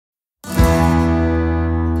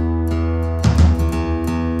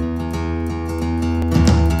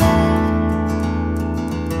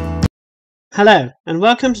Hello and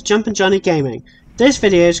welcome to Jumpin' Johnny Gaming. This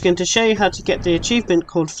video is going to show you how to get the achievement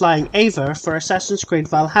called Flying Eivor for Assassin's Creed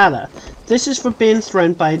Valhalla. This is for being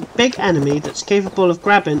thrown by a big enemy that's capable of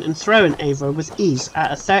grabbing and throwing Eivor with ease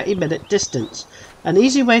at a 30-minute distance. An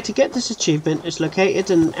easy way to get this achievement is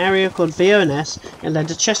located in an area called Valhalla in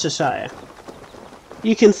Leicestershire.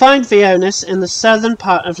 You can find Valhalla in the southern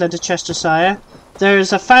part of Leicestershire. There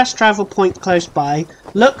is a fast travel point close by.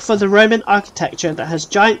 Look for the Roman architecture that has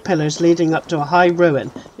giant pillars leading up to a high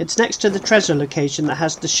ruin. It's next to the treasure location that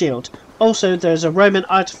has the shield. Also, there's a Roman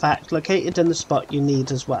artifact located in the spot you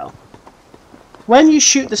need as well. When you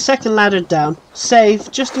shoot the second ladder down,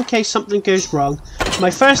 save just in case something goes wrong.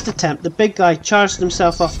 My first attempt, the big guy charged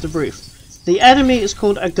himself off the roof. The enemy is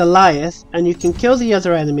called a Goliath, and you can kill the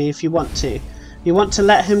other enemy if you want to. You want to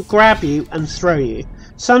let him grab you and throw you.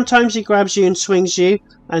 Sometimes he grabs you and swings you,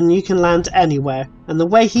 and you can land anywhere, and the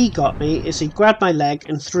way he got me is he grabbed my leg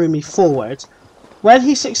and threw me forward. When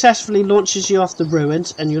he successfully launches you off the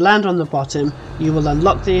ruins and you land on the bottom, you will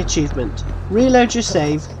unlock the achievement. Reload your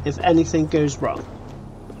save if anything goes wrong.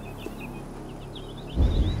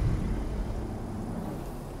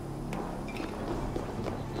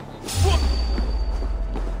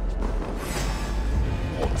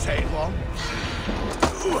 Won't take long.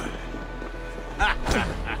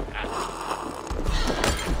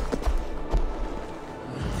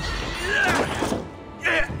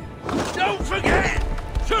 Don't forget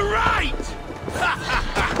to write!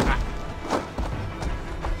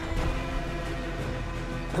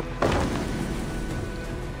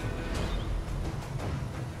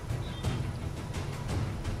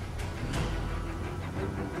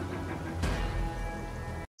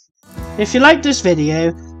 If you liked this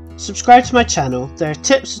video, subscribe to my channel. There are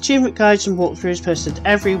tips, achievement guides and walkthroughs posted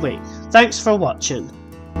every week. Thanks for watching.